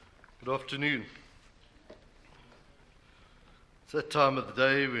Good afternoon. It's that time of the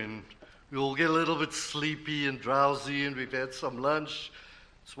day when we all get a little bit sleepy and drowsy and we've had some lunch.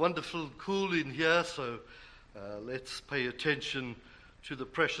 It's wonderful and cool in here, so let's pay attention to the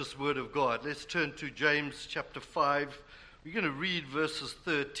precious Word of God. Let's turn to James chapter 5. We're going to read verses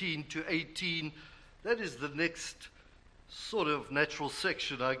 13 to 18. That is the next sort of natural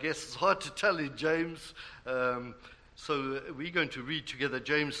section, I guess. It's hard to tell in James. So we're going to read together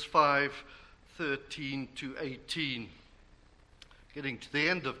James 5, 13 to 18. Getting to the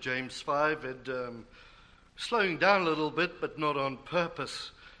end of James 5 and slowing down a little bit, but not on purpose.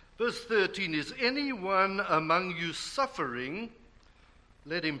 Verse 13, is anyone among you suffering?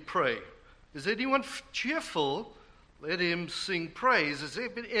 Let him pray. Is anyone cheerful? Let him sing praise. Is there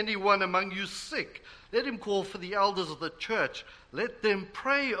anyone among you sick? Let him call for the elders of the church. Let them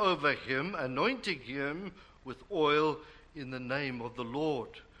pray over him, anointing him with oil in the name of the Lord.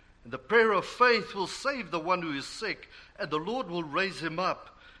 And the prayer of faith will save the one who is sick, and the Lord will raise him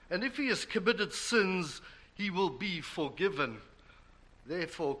up. And if he has committed sins, he will be forgiven.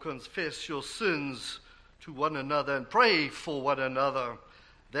 Therefore confess your sins to one another and pray for one another,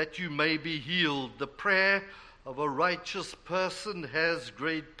 that you may be healed. The prayer of a righteous person has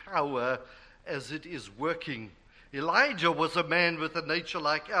great power as it is working. Elijah was a man with a nature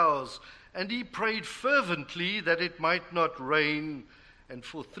like ours, and he prayed fervently that it might not rain. And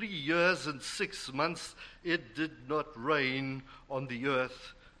for 3 years and 6 months it did not rain on the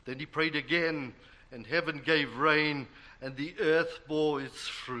earth. Then he prayed again, and heaven gave rain, and the earth bore its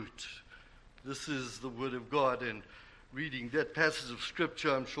fruit. This is the word of God. And reading that passage of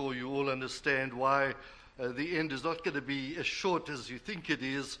Scripture, I'm sure you all understand why the end is not going to be as short as you think it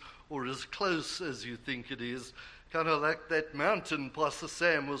is, or as close as you think it is. Kind of like that mountain Pastor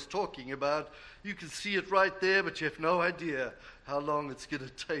Sam was talking about. You can see it right there, but you have no idea how long it's going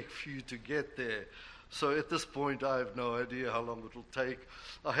to take for you to get there. So at this point, I have no idea how long it will take.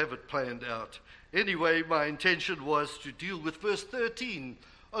 I have it planned out. Anyway, my intention was to deal with verse 13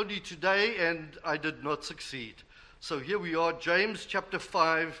 only today, and I did not succeed. So here we are, James chapter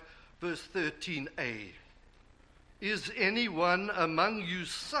 5, verse 13a. Is anyone among you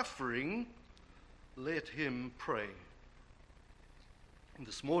suffering? Let him pray. And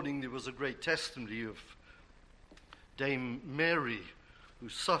this morning there was a great testimony of Dame Mary, who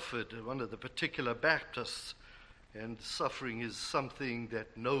suffered, one of the particular Baptists, and suffering is something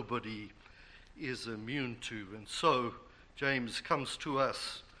that nobody is immune to. And so James comes to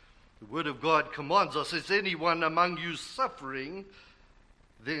us. The Word of God commands us, is anyone among you suffering?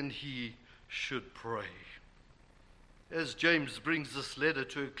 Then he should pray. As James brings this letter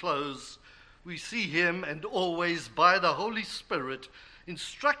to a close, we see him, and always by the Holy Spirit,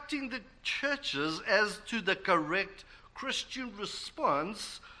 instructing the churches as to the correct Christian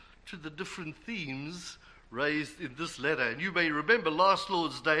response to the different themes raised in this letter. And you may remember last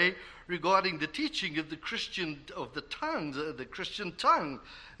Lord's Day regarding the teaching of the Christian tongue,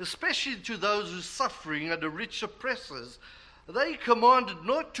 especially to those who are suffering under rich oppressors. They commanded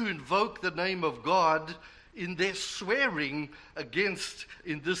not to invoke the name of God in their swearing against,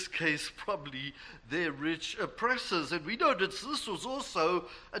 in this case, probably their rich oppressors. And we noticed this was also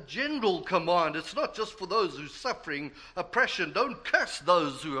a general command. It's not just for those who are suffering oppression. Don't curse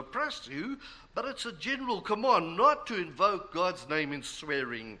those who oppress you, but it's a general command not to invoke God's name in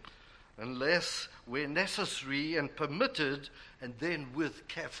swearing, unless where necessary and permitted, and then with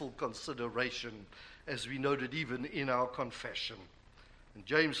careful consideration, as we noted even in our confession. And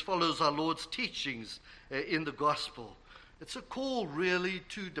James follows our Lord's teachings in the gospel. It's a call really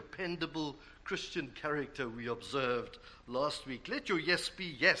to dependable Christian character we observed last week. Let your yes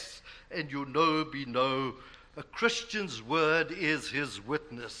be yes and your no be no. A Christian's word is his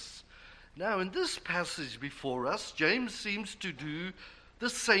witness. Now in this passage before us, James seems to do the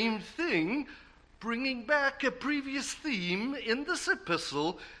same thing, bringing back a previous theme in this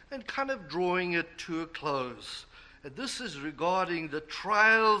epistle and kind of drawing it to a close. And this is regarding the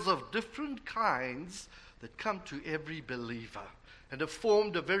trials of different kinds that come to every believer and have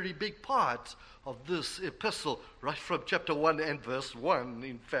formed a very big part of this epistle, right from chapter 1 and verse 1,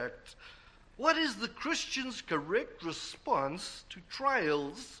 in fact. What is the Christian's correct response to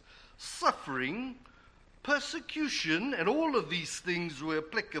trials, suffering, persecution, and all of these things were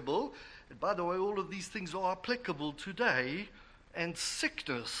applicable, and by the way, all of these things are applicable today, and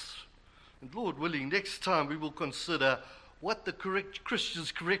sickness. And Lord willing, next time we will consider what the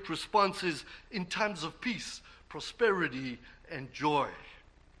Christian's correct response is in times of peace, prosperity, and joy.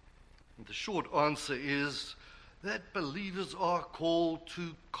 And the short answer is that believers are called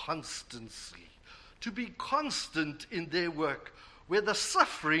to constancy, to be constant in their work, whether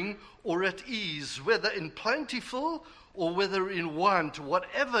suffering or at ease, whether in plentiful or whether in want,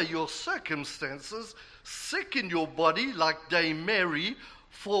 whatever your circumstances, sick in your body like Dame Mary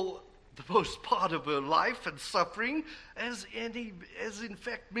for the most part of her life and suffering, as in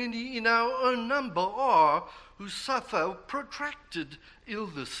fact many in our own number are who suffer protracted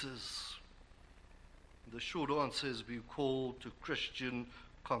illnesses. The short answer is we call to Christian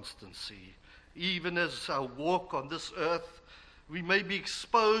constancy. Even as our walk on this earth, we may be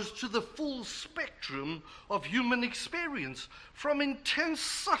exposed to the full spectrum of human experience, from intense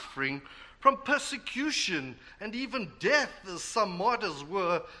suffering, from persecution, and even death, as some martyrs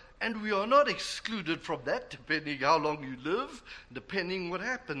were, and we are not excluded from that, depending how long you live, depending what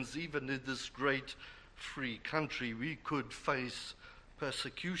happens. Even in this great free country, we could face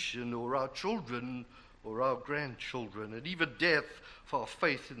persecution, or our children, or our grandchildren, and even death for our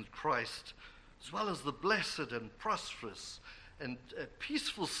faith in Christ, as well as the blessed and prosperous and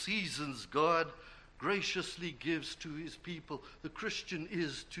peaceful seasons God graciously gives to his people. The Christian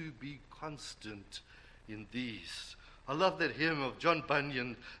is to be constant in these. I love that hymn of John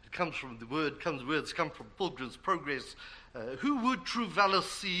Bunyan. It comes from words come from Pilgrim's Progress. Who would true valor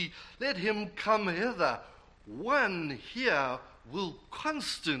see? Let him come hither. One here will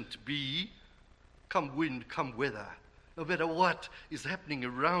constant be, come wind, come weather, no matter what is happening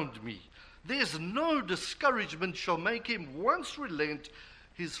around me. There's no discouragement shall make him once relent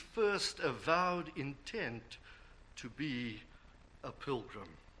his first avowed intent to be a pilgrim.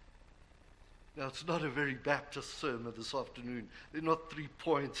 Now, it's not a very Baptist sermon this afternoon. They're not 3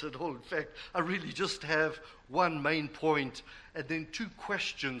 points at all. In fact, I really just have one main point and then 2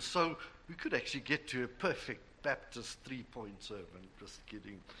 questions. So we could actually get to a perfect Baptist 3-point sermon. Just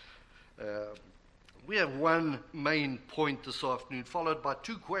kidding. We have one main point this afternoon, followed by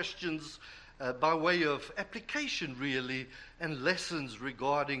 2 questions by way of application, really, and lessons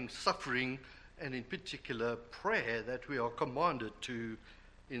regarding suffering, and in particular prayer that we are commanded to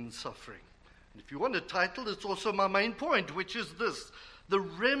in suffering. And if you want a title, it's also my main point, which is this: the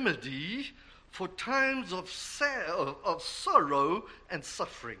remedy for times of sorrow and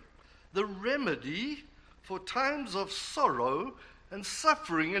suffering. The remedy for times of sorrow and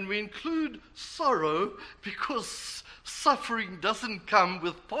suffering. And we include sorrow because suffering doesn't come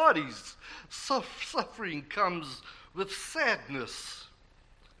with parties. Suffering comes with sadness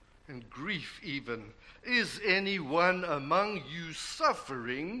and grief even. Is anyone among you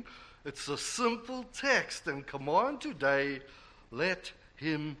suffering? It's a simple text and command today: let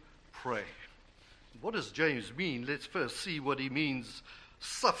him pray. What does James mean? Let's first see what he means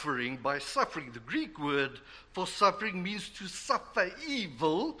suffering by suffering. The Greek word for suffering means to suffer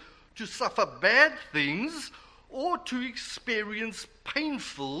evil, to suffer bad things, or to experience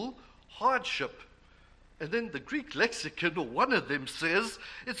painful hardship. And then the Greek lexicon, or one of them, says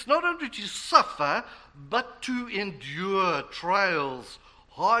it's not only to suffer, but to endure trials,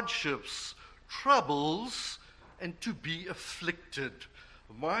 hardships, troubles, and to be afflicted.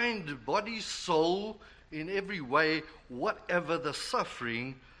 Mind, body, soul, in every way, whatever the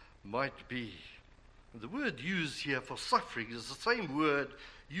suffering might be. The word used here for suffering is the same word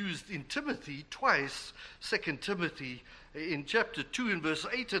used in Timothy twice. 2 Timothy in chapter 2 in verse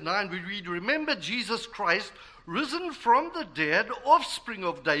 8 and 9 we read, "Remember Jesus Christ, risen from the dead, offspring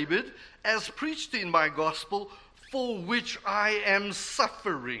of David, as preached in my gospel, for which I am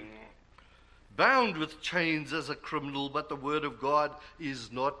suffering, bound with chains as a criminal, but the word of God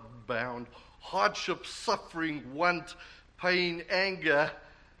is not bound." Hardship, suffering, want, pain, anger,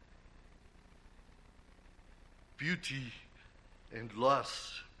 beauty, and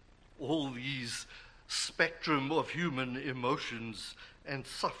loss. All these spectrum of human emotions and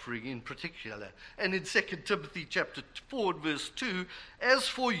suffering in particular. And in 2 Timothy chapter 4 verse 2, "As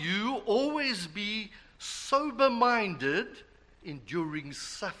for you, always be sober-minded, enduring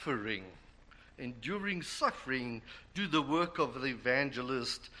suffering. Enduring suffering, do the work of the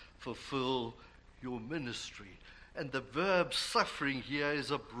evangelist, fulfill your ministry." And the verb suffering here is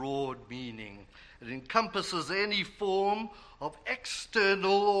a broad meaning. It encompasses any form of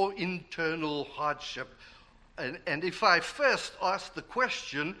external or internal hardship. And if I first ask the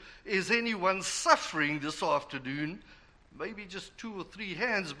question, is anyone suffering this afternoon? Maybe just 2 or 3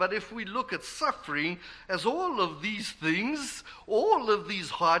 hands, but if we look at suffering as all of these things, all of these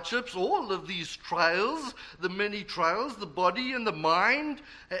hardships, all of these trials, the many trials, the body and the mind,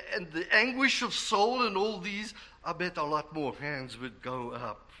 and the anguish of soul and all these, I bet a lot more hands would go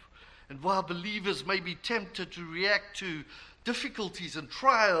up. And while believers may be tempted to react to difficulties and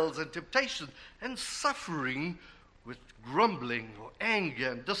trials and temptations and suffering with grumbling or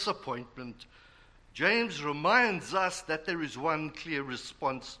anger and disappointment, James reminds us that there is one clear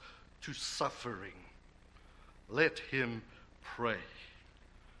response to suffering. Let him pray.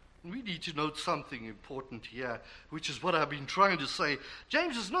 We need to note something important here, which is what I've been trying to say.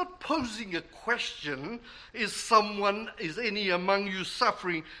 James is not posing a question, is any among you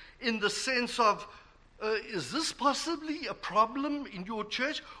suffering, in the sense of, is this possibly a problem in your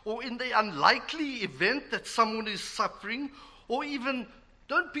church? Or in the unlikely event that someone is suffering? Or even,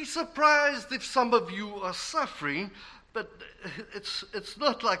 don't be surprised if some of you are suffering, but it's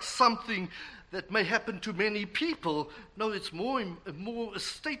not like something that may happen to many people. No, it's more a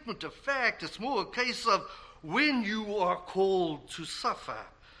statement of fact. It's more a case of when you are called to suffer,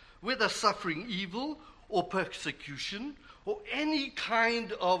 whether suffering evil or persecution or any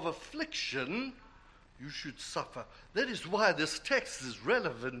kind of affliction, you should suffer. That is why this text is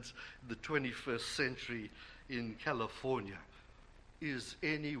relevant in the 21st century in California. Is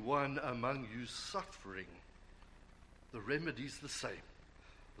anyone among you suffering? The remedy's the same.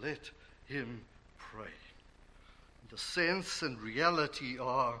 Let him pray. The sense and reality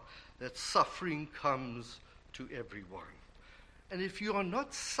are that suffering comes to everyone. And if you are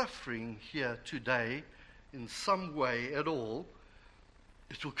not suffering here today in some way at all,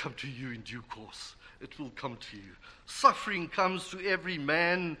 it will come to you in due course. It will come to you. Suffering comes to every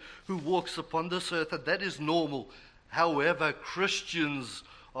man who walks upon this earth, and that is normal. However, Christians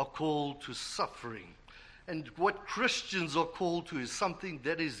are called to suffering. And what Christians are called to is something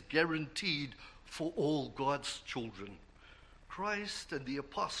that is guaranteed for all God's children. Christ and the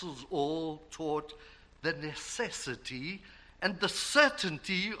apostles all taught the necessity and the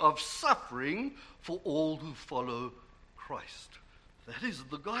certainty of suffering for all who follow Christ. That is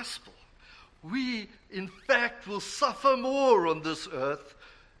the gospel. We, in fact, will suffer more on this earth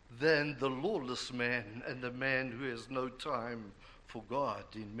than the lawless man and the man who has no time for God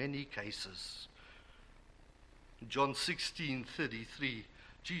in many cases. John 16:33,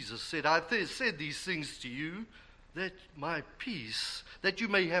 Jesus said, I've said these things to you that you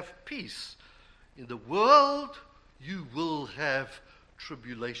may have peace. In the world you will have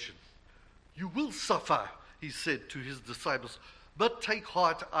tribulation. You will suffer, he said to his disciples, but take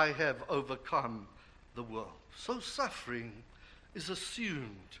heart, I have overcome the world. So suffering is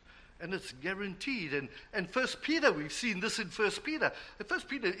assumed. And it's guaranteed. And First Peter, we've seen this in First Peter.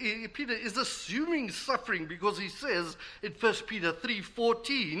 Peter is assuming suffering because he says in 1 Peter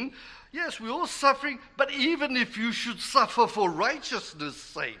 3:14, yes, we're all suffering, but even if you should suffer for righteousness'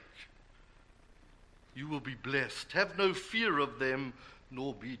 sake, you will be blessed. Have no fear of them,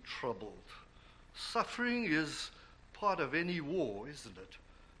 nor be troubled. Suffering is part of any war, isn't it?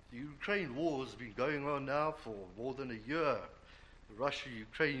 The Ukraine war has been going on now for more than a year. The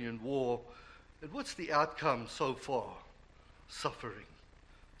Russia-Ukrainian war. And what's the outcome so far? Suffering.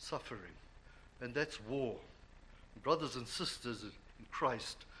 And that's war. Brothers and sisters in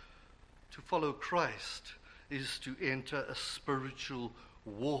Christ, to follow Christ is to enter a spiritual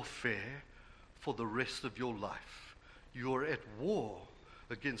warfare for the rest of your life. You're at war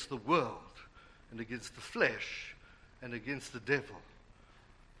against the world and against the flesh and against the devil.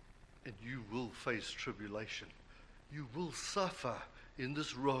 And you will face tribulation. You will suffer in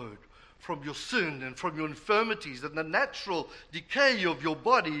this road from your sin and from your infirmities and the natural decay of your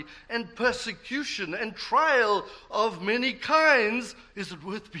body and persecution and trial of many kinds. Is it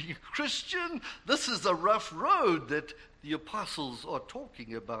worth being a Christian? This is a rough road that the apostles are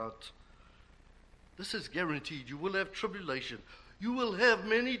talking about. This is guaranteed. You will have tribulation. You will have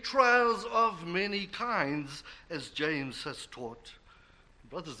many trials of many kinds, as James has taught.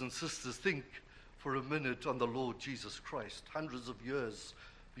 Brothers and sisters, think for a minute on the Lord Jesus Christ, hundreds of years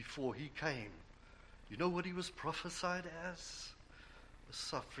before he came. You know what he was prophesied as? The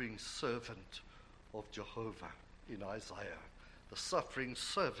suffering servant of Jehovah in Isaiah. The suffering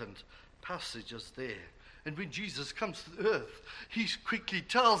servant passage is there. And when Jesus comes to the earth, he quickly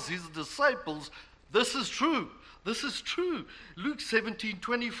tells his disciples, this is true. This is true. Luke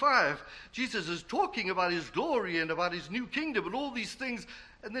 17:25. Jesus is talking about his glory and about his new kingdom and all these things.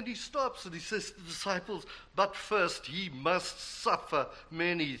 And then he stops and he says to the disciples, but first he must suffer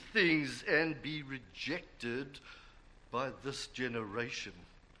many things and be rejected by this generation.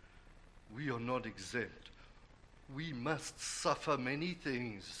 We are not exempt. We must suffer many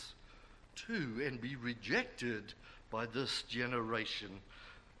things too and be rejected by this generation.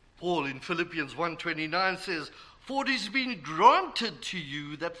 Paul in Philippians 1:29 says, for it has been granted to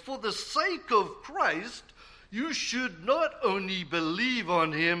you that for the sake of Christ you should not only believe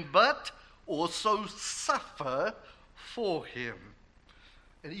on him, but also suffer for him.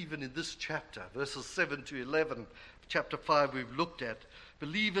 And even in this chapter, verses 7 to 11, chapter 5 we've looked at,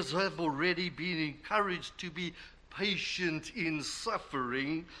 Believers have already been encouraged to be patient in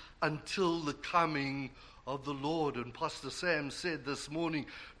suffering until the coming of the Lord. And Pastor Sam said this morning,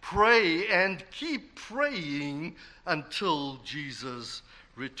 pray and keep praying until Jesus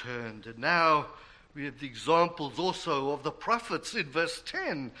returned. And now we have the examples also of the prophets in verse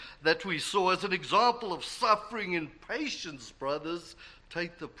 10 that we saw as an example of suffering and patience, brothers.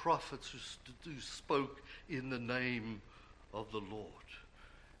 Take the prophets who spoke in the name of the Lord.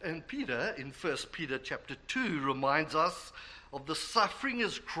 And Peter, in 1 Peter chapter 2, reminds us of the suffering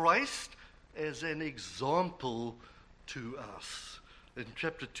as Christ as an example to us. In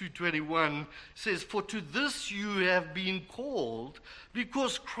chapter 2:21 says, for to this you have been called,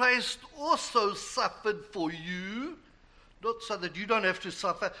 because Christ also suffered for you, not so that you don't have to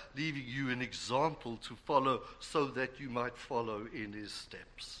suffer, leaving you an example to follow, so that you might follow in his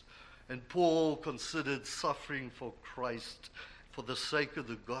steps. And Paul considered suffering for Christ, for the sake of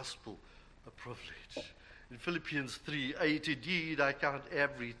the gospel, a privilege. In Philippians 3:8, indeed I count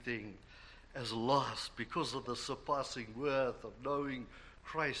everything as loss because of the surpassing worth of knowing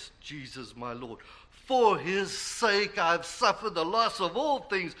Christ Jesus my Lord. For his sake I've suffered the loss of all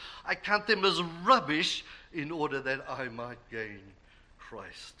things. I count them as rubbish in order that I might gain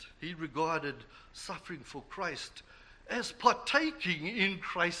Christ. He regarded suffering for Christ as partaking in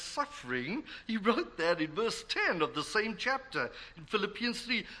Christ's suffering. He wrote that in verse 10 of the same chapter in Philippians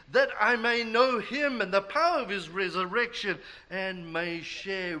 3, that I may know him and the power of his resurrection and may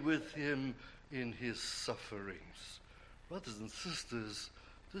share with him in his sufferings. Brothers and sisters,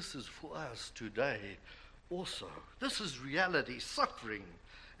 this is for us today also. This is reality, suffering.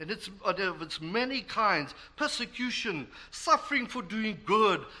 And it's of its many kinds: persecution, suffering for doing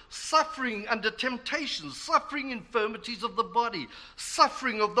good, suffering under temptation, suffering infirmities of the body,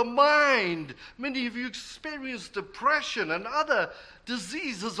 suffering of the mind. Many of you experience depression and other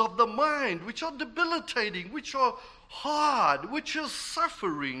diseases of the mind, which are debilitating, which are hard, which is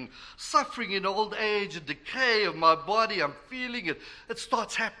suffering in old age and decay of my body. I'm feeling it. It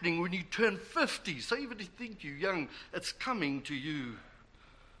starts happening when you turn 50. So even if you think you're young, it's coming to you.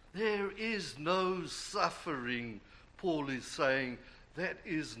 There is no suffering, Paul is saying, that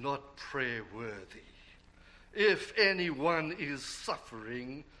is not prayer worthy. If anyone is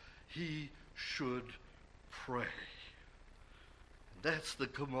suffering, he should pray. That's the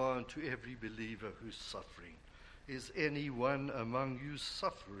command to every believer who's suffering. Is anyone among you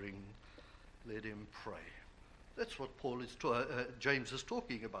suffering? Let him pray. That's what James is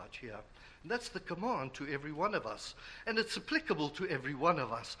talking about here. And that's the command to every one of us. And it's applicable to every one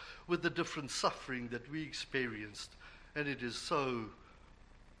of us with the different suffering that we experienced. And it is so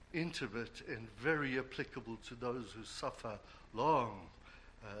intimate and very applicable to those who suffer long,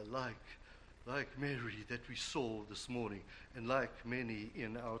 like Mary that we saw this morning, and like many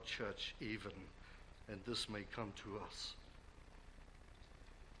in our church even. And this may come to us.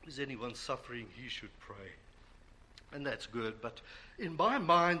 Is anyone suffering? He should pray. And that's good. But in my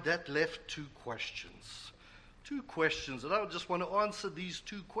mind, that left two questions. And I just want to answer these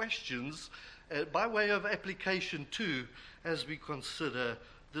two questions by way of application too, as we consider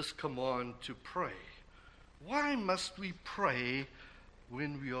this command to pray. Why must we pray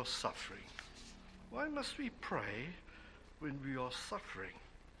when we are suffering? Why must we pray when we are suffering?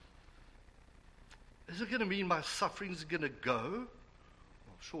 Is it going to mean my suffering is going to go?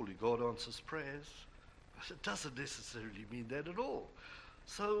 Well, surely God answers prayers. But it doesn't necessarily mean that at all.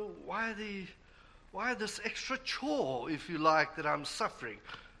 So why this extra chore, if you like, that I'm suffering?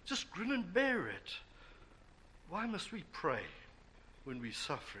 Just grin and bear it. Why must we pray when we're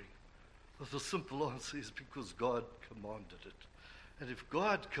suffering? Well, the simple answer is because God commanded it. And if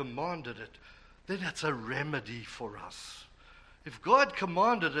God commanded it, then that's a remedy for us. If God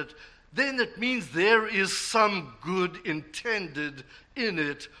commanded it, then it means there is some good intended in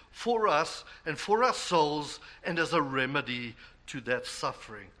it for us and for our souls and as a remedy to that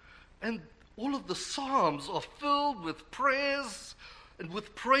suffering. And all of the Psalms are filled with prayers and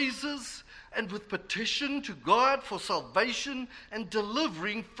with praises and with petition to God for salvation and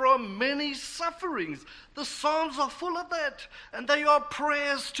delivering from many sufferings. The Psalms are full of that, and they are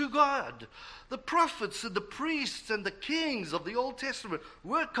prayers to God. The prophets and the priests and the kings of the Old Testament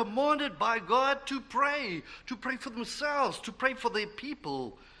were commanded by God to pray for themselves, to pray for their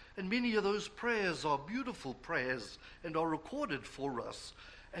people. And many of those prayers are beautiful prayers and are recorded for us.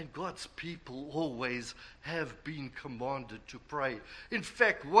 And God's people always have been commanded to pray. In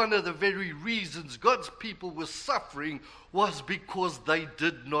fact, one of the very reasons God's people were suffering was because they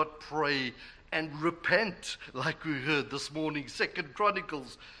did not pray and repent, like we heard this morning, 2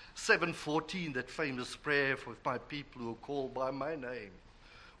 Chronicles 7:14, that famous prayer for my people who are called by my name.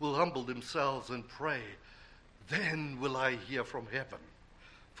 will humble themselves and pray, then will I hear from heaven,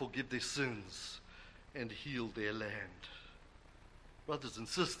 forgive their sins, and heal their land. Brothers and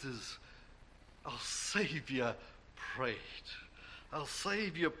sisters, our Savior prayed. Our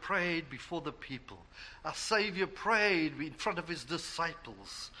Savior prayed before the people. Our Savior prayed in front of his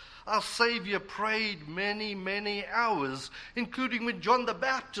disciples. Our Savior prayed many, many hours, including when John the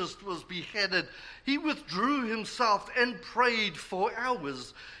Baptist was beheaded. He withdrew himself and prayed for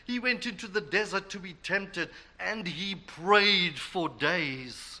hours. He went into the desert to be tempted, and he prayed for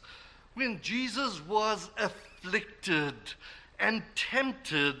days. When Jesus was afflicted and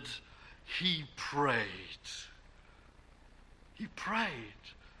tempted, he prayed. He prayed.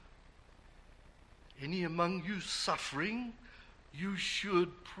 Any among you suffering? You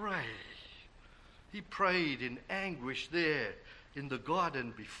should pray. He prayed in anguish there in the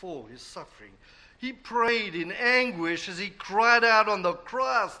garden before his suffering. He prayed in anguish as he cried out on the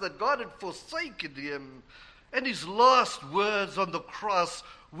cross that God had forsaken him. And his last words on the cross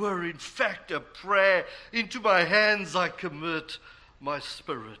were in fact a prayer. Into my hands I commit my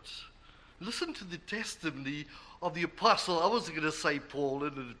spirit. Listen to the testimony of the apostle. I wasn't going to say Paul,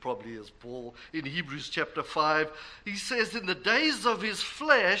 and it probably is Paul, in Hebrews chapter 5. He says, in the days of his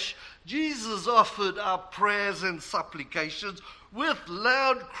flesh, Jesus offered up prayers and supplications with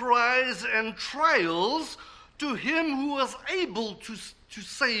loud cries and travails to him who was able to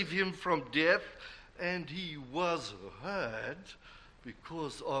save him from death, and he was heard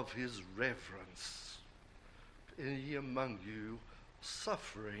because of his reverence. Any among you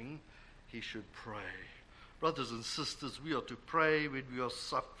suffering, he should pray. Brothers and sisters, we are to pray when we are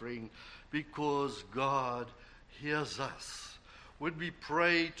suffering because God hears us. When we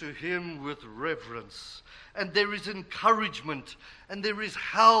pray to him with reverence, and there is encouragement and there is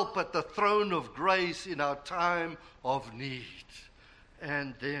help at the throne of grace in our time of need.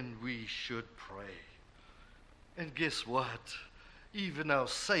 And then we should pray. And guess what? Even our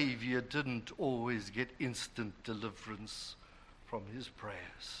Savior didn't always get instant deliverance from his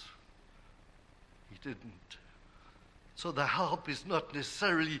prayers. He didn't. So the help is not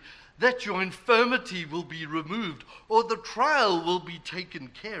necessarily that your infirmity will be removed or the trial will be taken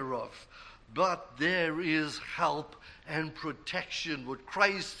care of, but there is help and protection, what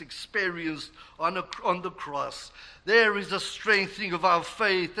Christ experienced on the cross. There is a strengthening of our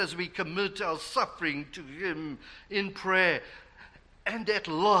faith as we commit our suffering to him in prayer. And at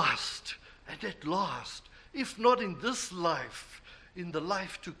last, if not in this life, in the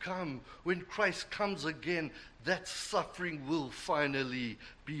life to come, when Christ comes again, that suffering will finally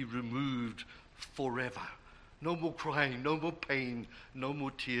be removed forever. No more crying, no more pain, no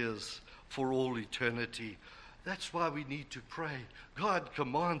more tears for all eternity. That's why we need to pray. God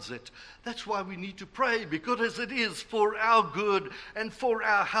commands it. That's why we need to pray, because it is for our good and for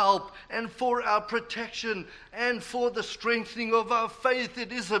our help and for our protection and for the strengthening of our faith.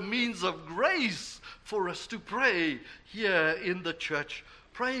 It is a means of grace for us to pray here in the church.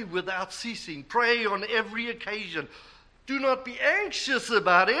 Pray without ceasing. Pray on every occasion. Do not be anxious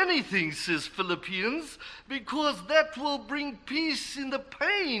about anything, says Philippians, because that will bring peace in the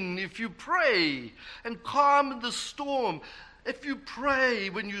pain if you pray, and calm in the storm. If you pray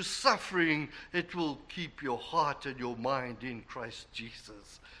when you're suffering, it will keep your heart and your mind in Christ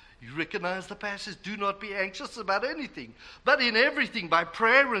Jesus. You recognize the passage? Do not be anxious about anything, but in everything, by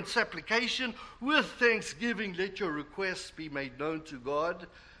prayer and supplication, with thanksgiving, let your requests be made known to God,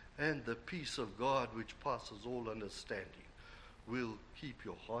 and the peace of God, which passes all understanding, will keep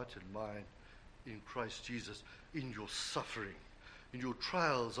your heart and mind in Christ Jesus in your suffering, in your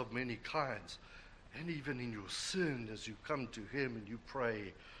trials of many kinds, and even in your sin as you come to him and you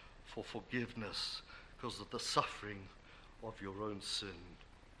pray for forgiveness because of the suffering of your own sin.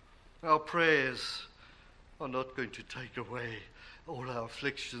 Our prayers are not going to take away all our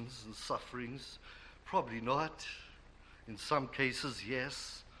afflictions and sufferings. Probably not. In some cases,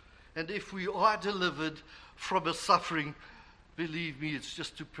 yes. And if we are delivered from a suffering, believe me, it's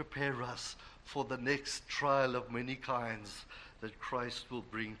just to prepare us for the next trial of many kinds that Christ will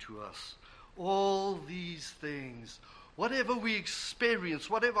bring to us. All these things, whatever we experience,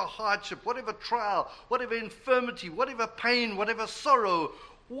 whatever hardship, whatever trial, whatever infirmity, whatever pain, whatever sorrow,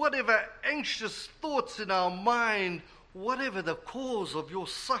 whatever anxious thoughts in our mind, whatever the cause of your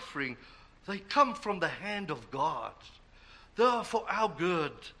suffering, they come from the hand of God. They are for our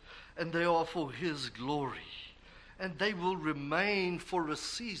good, and they are for his glory. And they will remain for a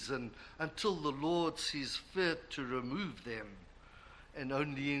season until the Lord sees fit to remove them. And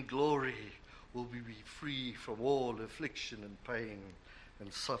only in glory will we be free from all affliction and pain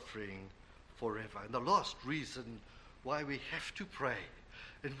and suffering forever. And the last reason why we have to pray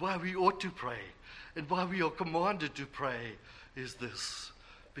and why we ought to pray, and why we are commanded to pray is this: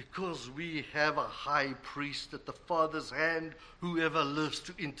 because we have a high priest at the Father's hand who ever lives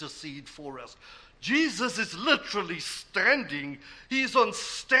to intercede for us. Jesus is literally standing. He is on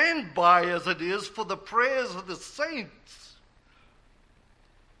standby, as it is, for the prayers of the saints.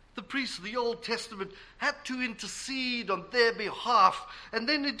 The priests of the Old Testament had to intercede on their behalf, and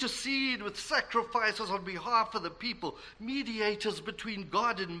then intercede with sacrifices on behalf of the people, mediators between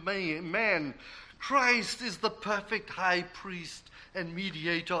God and man. Christ is the perfect high priest and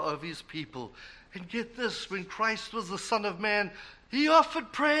mediator of his people. And get this, when Christ was the Son of Man, he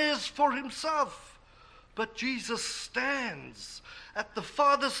offered prayers for himself. But Jesus stands at the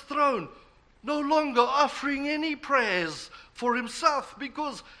Father's throne, no longer offering any prayers for himself,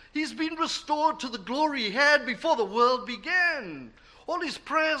 because he's been restored to the glory he had before the world began. All his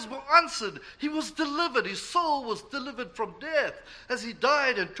prayers were answered. He was delivered. His soul was delivered from death as he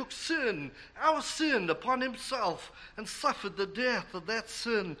died and took sin, our sin, upon himself and suffered the death of that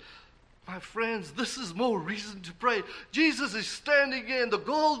sin. My friends, this is more reason to pray. Jesus is standing in. The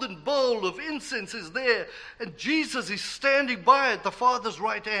golden bowl of incense is there, and Jesus is standing by at the Father's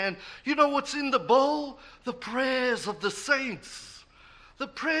right hand. You know what's in the bowl? The prayers of the saints. The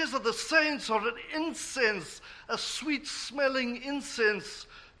prayers of the saints are an incense, a sweet-smelling incense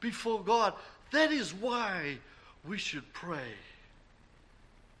before God. That is why we should pray.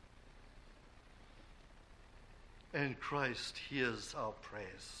 And Christ hears our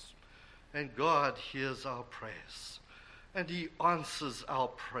prayers. And God hears our prayers. And he answers our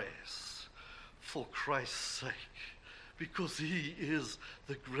prayers for Christ's sake, because he is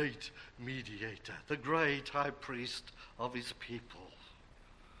the great mediator, the great high priest of his people.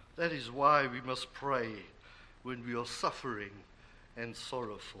 That is why we must pray when we are suffering and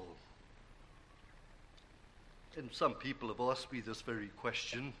sorrowful. And some people have asked me this very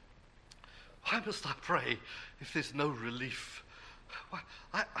question: why must I pray if there's no relief?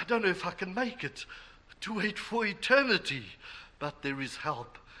 I don't know if I can make it to wait for eternity. But there is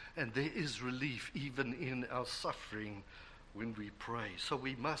help and there is relief even in our suffering when we pray. So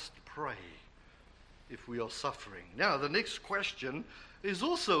we must pray if we are suffering. Now, the next question is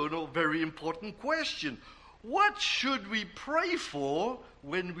also a very important question. What should we pray for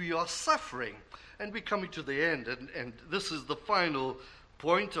when we are suffering? And we're coming to the end, and this is the final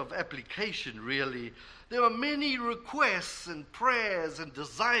point of application, really. There are many requests and prayers and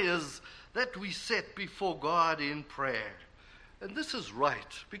desires that we set before God in prayer. And this is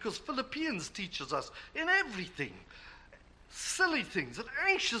right, because Philippians teaches us in everything, silly things and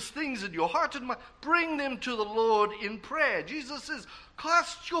anxious things in your heart and mind, bring them to the Lord in prayer. Jesus says,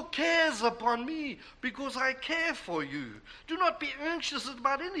 cast your cares upon me because I care for you. Do not be anxious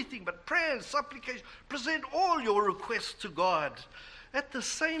about anything, but prayer and supplication. Present all your requests to God. At the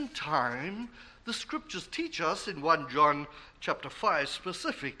same time, the scriptures teach us in 1 John chapter 5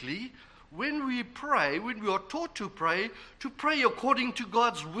 specifically, when we pray, when we are taught to pray according to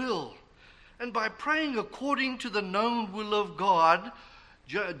God's will. And by praying according to the known will of God,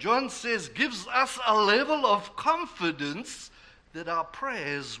 John says, gives us a level of confidence that our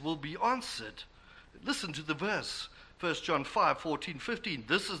prayers will be answered. Listen to the verse, 1 John 5, 14, 15.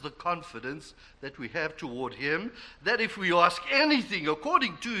 This is the confidence that we have toward him, that if we ask anything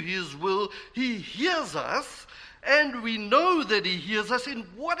according to his will, he hears us. And we know that he hears us in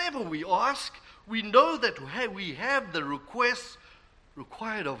whatever we ask. We know that we have the requests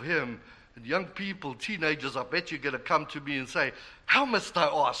required of him. And young people, teenagers, I bet you're going to come to me and say, how must I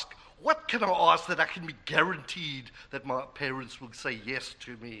ask? What can I ask that I can be guaranteed that my parents will say yes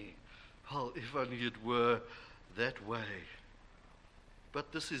to me? Well, if only it were that way.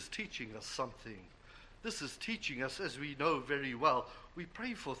 But this is teaching us something. This is teaching us, as we know very well, we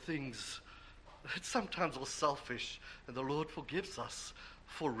pray for things that sometimes are selfish, and the Lord forgives us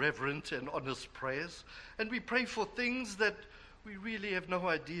for reverent and honest prayers. And we pray for things that we really have no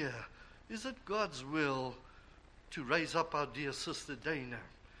idea. Is it God's will to raise up our dear sister Dana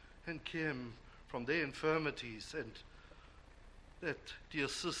and Kim from their infirmities, and that dear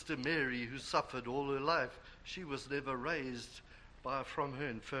sister Mary who suffered all her life? She was never raised from her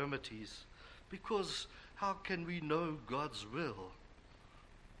infirmities, because how can we know God's will?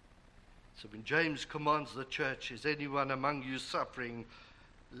 So when James commands the church, is anyone among you suffering?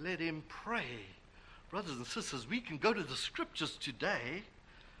 Let him pray. Brothers and sisters, we can go to the scriptures today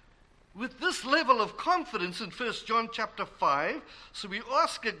with this level of confidence in 1 John chapter 5. So we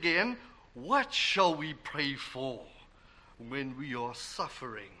ask again, what shall we pray for when we are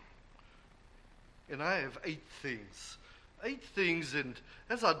suffering? And I have 8 things. 8 things, and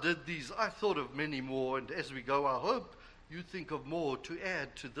as I did these, I thought of many more, and as we go, I hope you think of more to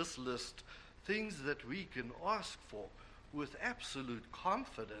add to this list, things that we can ask for with absolute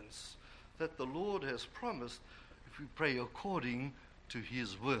confidence that the Lord has promised if we pray according to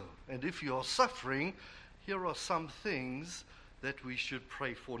his will. And if you are suffering, here are some things that we should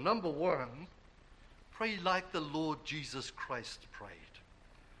pray for. Number one, pray like the Lord Jesus Christ prayed.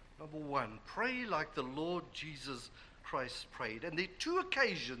 Number one, pray like the Lord Jesus Christ prayed. And there are two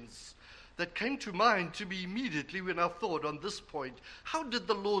occasions that came to mind to me immediately when I thought on this point. How did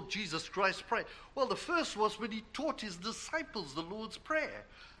the Lord Jesus Christ pray? Well, the first was when he taught his disciples the Lord's Prayer.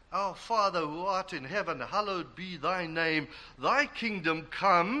 Our Father who art in heaven, hallowed be thy name. Thy kingdom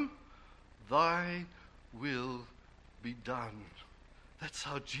come, thy will be done. That's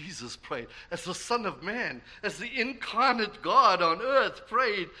how Jesus prayed. As the Son of Man, as the incarnate God on earth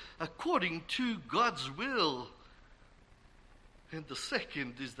prayed according to God's will. And the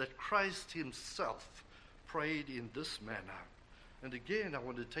second is that Christ himself prayed in this manner. And again, I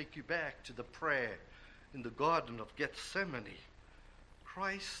want to take you back to the prayer in the Garden of Gethsemane.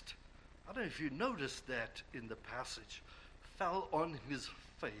 Christ, I don't know if you noticed that in the passage, fell on his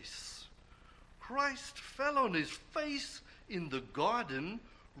face. Christ fell on his face in the garden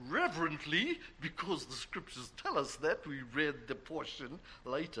reverently, because the scriptures tell us that. We read the portion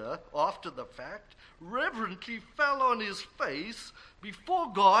later, after the fact. Reverently fell on his face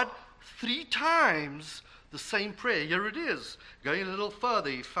before God 3 times. The same prayer. Here it is. Going a little further,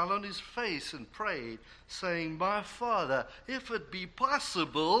 he fell on his face and prayed, saying, My Father, if it be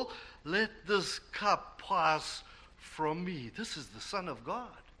possible, let this cup pass from me. This is the Son of God,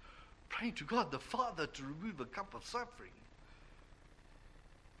 praying to God the Father to remove a cup of suffering.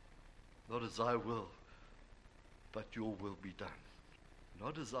 Not as I will, but your will be done.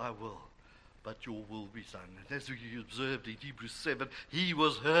 Not as I will, but your will be done. And as we observed in Hebrews 7, he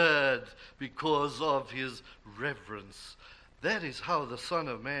was heard because of his reverence. That is how the Son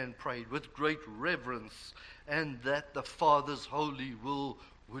of Man prayed, with great reverence, and that the Father's holy will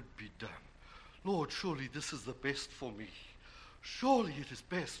would be done. Lord, surely this is the best for me. Surely it is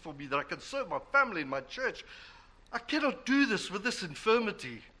best for me that I can serve my family and my church. I cannot do this with this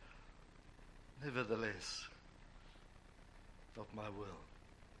infirmity. Nevertheless, not my will,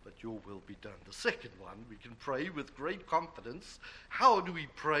 but your will be done. The second one, we can pray with great confidence. How do we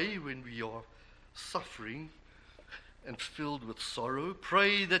pray when we are suffering and filled with sorrow?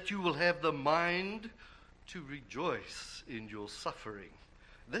 Pray that you will have the mind to rejoice in your suffering.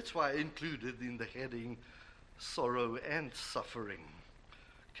 That's why I included in the heading sorrow and suffering.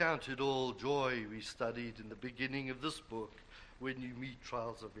 Count it all joy, we studied in the beginning of this book, when you meet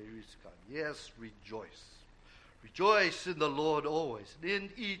trials of various kinds. Yes, rejoice. Rejoice in the Lord always, and in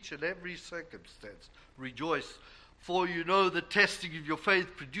each and every circumstance. Rejoice, for you know the testing of your faith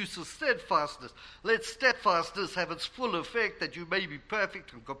produces steadfastness. Let steadfastness have its full effect, that you may be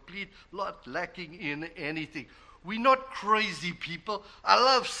perfect and complete, not lacking in anything. We're not crazy people. I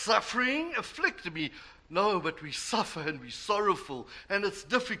love suffering, afflict me. No, but we suffer and we're sorrowful, and it's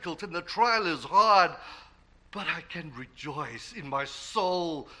difficult, and the trial is hard. But I can rejoice in my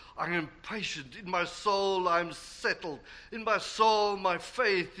soul. I am patient. In my soul, I'm settled. In my soul, my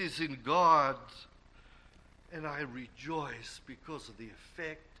faith is in God. And I rejoice because of the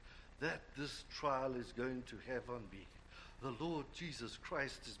effect that this trial is going to have on me. The Lord Jesus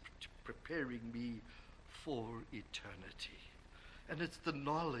Christ is preparing me for eternity. And it's the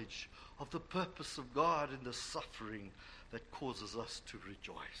knowledge of the purpose of God in the suffering that causes us to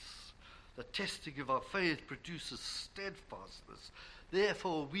rejoice. The testing of our faith produces steadfastness.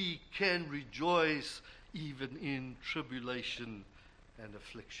 Therefore, we can rejoice even in tribulation and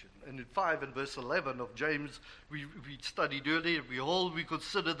affliction. And in 5 and verse 11 of James, we studied earlier, behold, we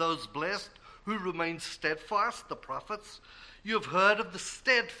consider those blessed who remain steadfast, the prophets. You have heard of the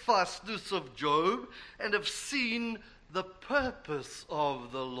steadfastness of Job and have seen the purpose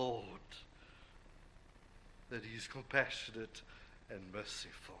of the Lord, that he is compassionate and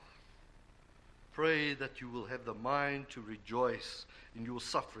merciful. Pray that you will have the mind to rejoice in your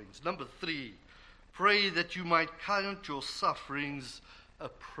sufferings. Number 3, pray that you might count your sufferings a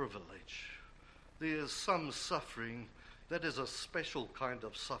privilege. There is some suffering that is a special kind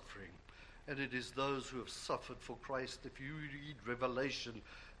of suffering, and it is those who have suffered for Christ. If you read Revelation,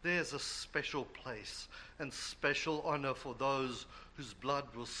 there's a special place and special honor for those whose blood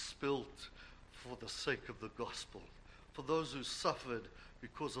was spilt for the sake of the gospel, for those who suffered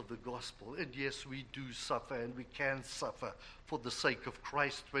because of the gospel. And yes, we do suffer, and we can suffer for the sake of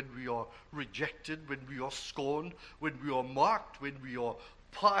Christ when we are rejected, when we are scorned, when we are mocked, when we are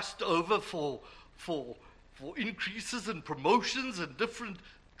passed over for increases and promotions and different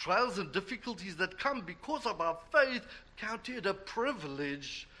trials and difficulties that come because of our faith, count it a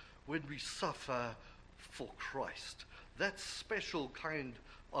privilege when we suffer for Christ. That special kind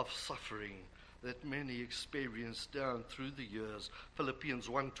of suffering that many experience down through the years. Philippians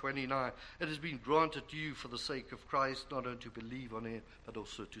 1:29, it has been granted to you for the sake of Christ, not only to believe on him, but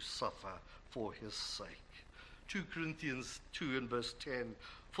also to suffer for his sake. 2 Corinthians 2 and verse 10,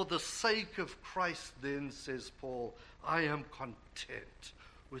 for the sake of Christ then, says Paul, I am content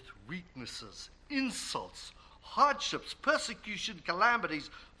with weaknesses, insults, hardships, persecution, calamities,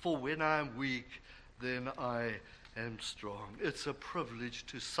 for when I am weak, then I am strong. It's a privilege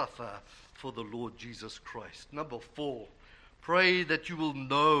to suffer for the Lord Jesus Christ. Number 4, pray that you will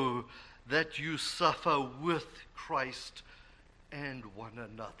know that you suffer with Christ and one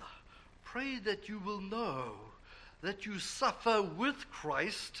another. Pray that you will know that you suffer with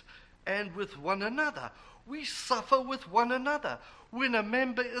Christ and with one another. We suffer with one another. When a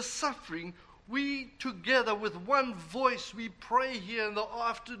member is suffering, we together with one voice, we pray here in the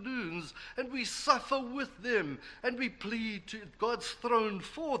afternoons, and we suffer with them, and we plead to God's throne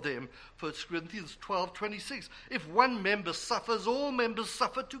for them. 1 Corinthians 12:26. If one member suffers, all members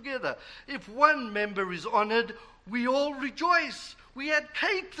suffer together. If one member is honored, we all rejoice. We had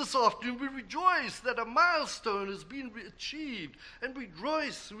cake this afternoon. We rejoice that a milestone has been achieved, and we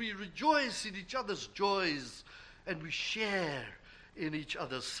rejoice in each other's joys, and we share in each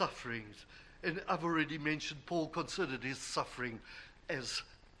other's sufferings. And I've already mentioned Paul considered his suffering as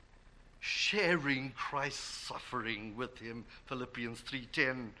sharing Christ's suffering with him. Philippians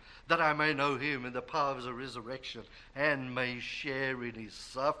 3:10, that I may know him in the power of his resurrection and may share in his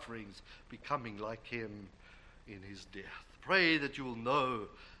sufferings, becoming like him in his death. Pray that you will know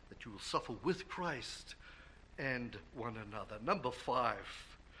that you will suffer with Christ and one another. Number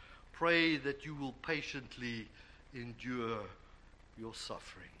 5, pray that you will patiently endure your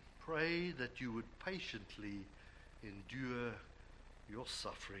suffering. Pray that you would patiently endure your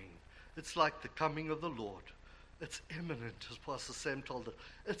suffering. It's like the coming of the Lord. It's imminent, as Pastor Sam told us.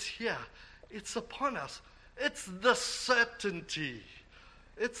 It's here. It's upon us. It's the certainty.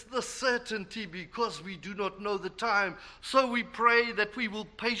 It's the certainty because we do not know the time. So we pray that we will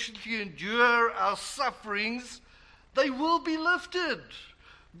patiently endure our sufferings. They will be lifted.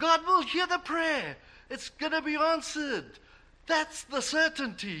 God will hear the prayer. It's going to be answered. That's the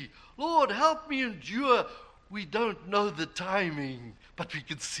certainty. Lord, help me endure. We don't know the timing, but we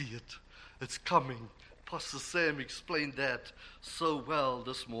can see it. It's coming. Pastor Sam explained that so well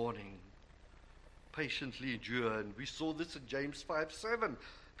this morning. Patiently endure. And we saw this in James 5:7.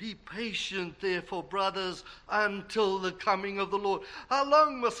 Be patient, therefore, brothers, until the coming of the Lord. How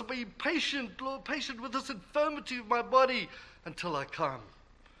long must I be patient, Lord, patient with this infirmity of my body? Until I come.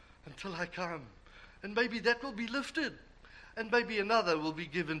 Until I come. And maybe that will be lifted. And maybe another will be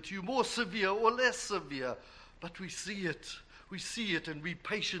given to you, more severe or less severe. But we see it. We see it and we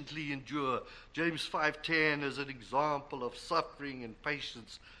patiently endure. James 5:10 is an example of suffering and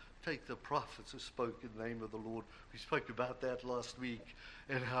patience. Take the prophets who spoke in the name of the Lord. We spoke about that last week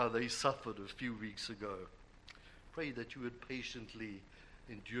and how they suffered a few weeks ago. Pray that you would patiently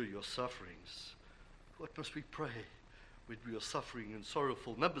endure your sufferings. What must we pray when we are suffering and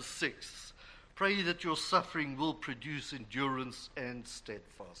sorrowful? Number 6, pray that your suffering will produce endurance and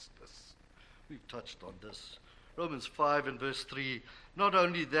steadfastness. We've touched on this. Romans 5 and verse 3, not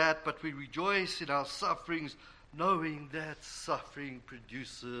only that, but we rejoice in our sufferings, knowing that suffering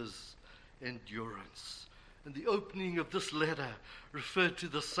produces endurance. And the opening of this letter referred to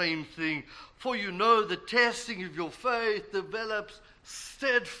the same thing. For you know the testing of your faith develops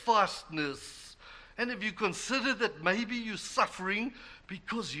steadfastness. And if you consider that maybe you're suffering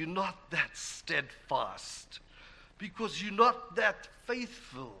because you're not that steadfast, because you're not that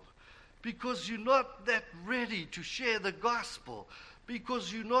faithful, because you're not that ready to share the gospel,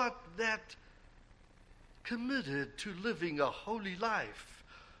 because you're not that committed to living a holy life,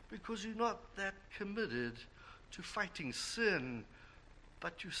 because you're not that committed to fighting sin,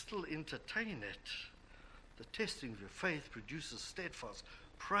 but you still entertain it. The testing of your faith produces steadfast.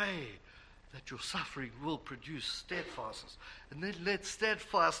 Pray that your suffering will produce steadfastness. And then let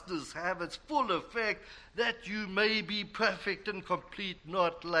steadfastness have its full effect, that you may be perfect and complete,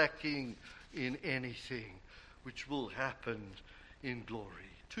 not lacking in anything, which will happen in glory.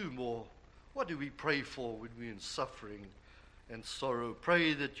 2 more. What do we pray for when we're in suffering and sorrow?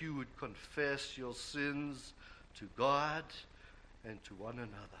 Pray that you would confess your sins to God and to one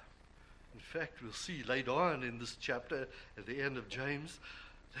another. In fact, we'll see later on in this chapter, at the end of James,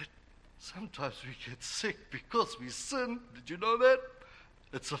 that sometimes we get sick because we sin. Did you know that?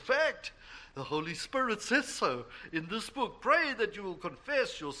 It's a fact. The Holy Spirit says so in this book. Pray that you will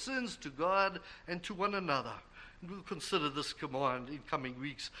confess your sins to God and to one another. And we'll consider this command in coming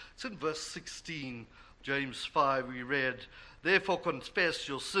weeks. It's in verse 16, James 5, we read, "Therefore confess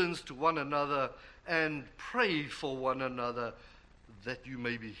your sins to one another and pray for one another that you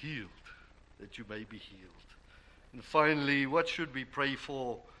may be healed." That you may be healed. And finally, what should we pray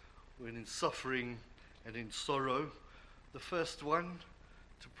for when in suffering and in sorrow? The first one,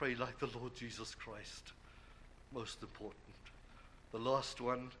 to pray like the Lord Jesus Christ. Most important. The last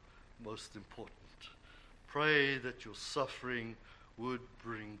one, most important. Pray that your suffering would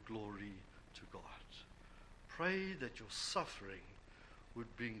bring glory to God. Pray that your suffering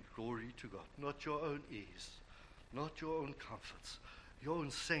would bring glory to God. Not your own ease, not your own comforts, your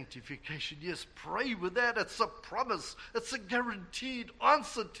own sanctification. Yes, pray with that. It's a promise. It's a guaranteed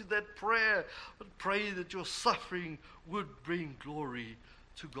answer to that prayer. But pray that your suffering would bring glory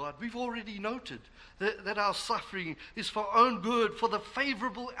to God. We've already noted that our suffering is for our own good, for the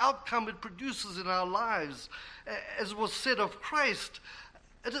favorable outcome it produces in our lives. As was said of Christ,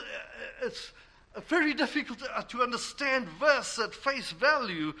 it's very difficult to understand verse at face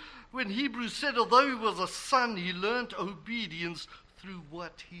value when Hebrews said, although he was a son, he learned obedience through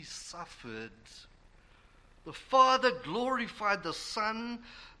what he suffered. The Father glorified the Son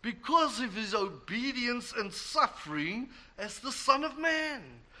because of his obedience and suffering as the Son of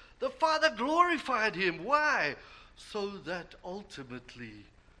Man. The Father glorified him. Why? So that ultimately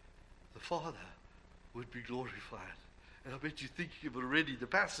the Father would be glorified. And I bet you're thinking of already the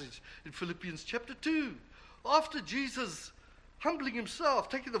passage in Philippians chapter 2. After Jesus humbling himself,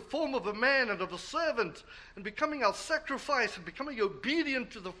 taking the form of a man and of a servant, and becoming our sacrifice, and becoming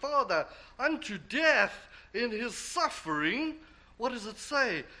obedient to the Father unto death in his suffering, what does it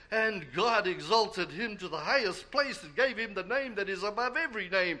say? And God exalted him to the highest place and gave him the name that is above every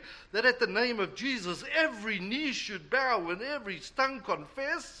name, that at the name of Jesus every knee should bow and every tongue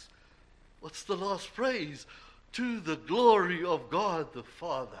confess. What's the last phrase? To the glory of God the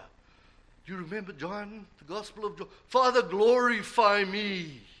Father. Do you remember John, the Gospel of John? Father, glorify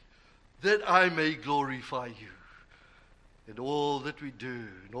me, that I may glorify you. In all that we do,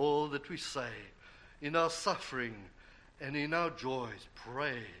 in all that we say, in our suffering and in our joys,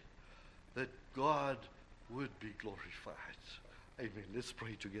 pray that God would be glorified. Amen. Let's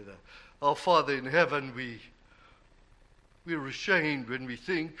pray together. Our Father in heaven, we're ashamed when we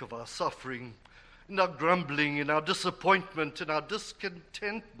think of our suffering, in our grumbling, in our disappointment, in our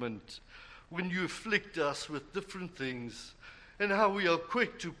discontentment, when you afflict us with different things, and how we are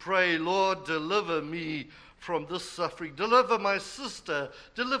quick to pray, Lord, deliver me from this suffering. Deliver my sister,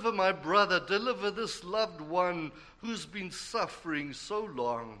 deliver my brother, deliver this loved one who's been suffering so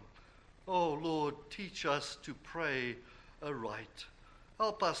long. Oh, Lord, teach us to pray aright.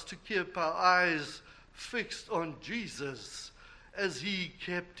 Help us to keep our eyes fixed on Jesus as he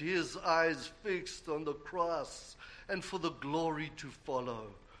kept his eyes fixed on the cross, and for the glory to follow.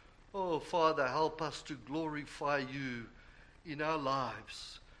 Oh, Father, help us to glorify you in our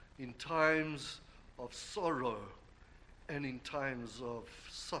lives, in times of sorrow and in times of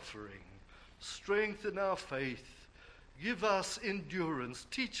suffering. Strengthen our faith. Give us endurance.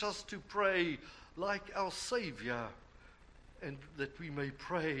 Teach us to pray like our Savior, and that we may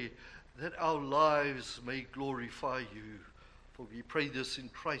pray that our lives may glorify you. For we pray this in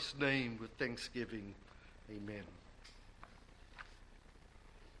Christ's name with thanksgiving. Amen.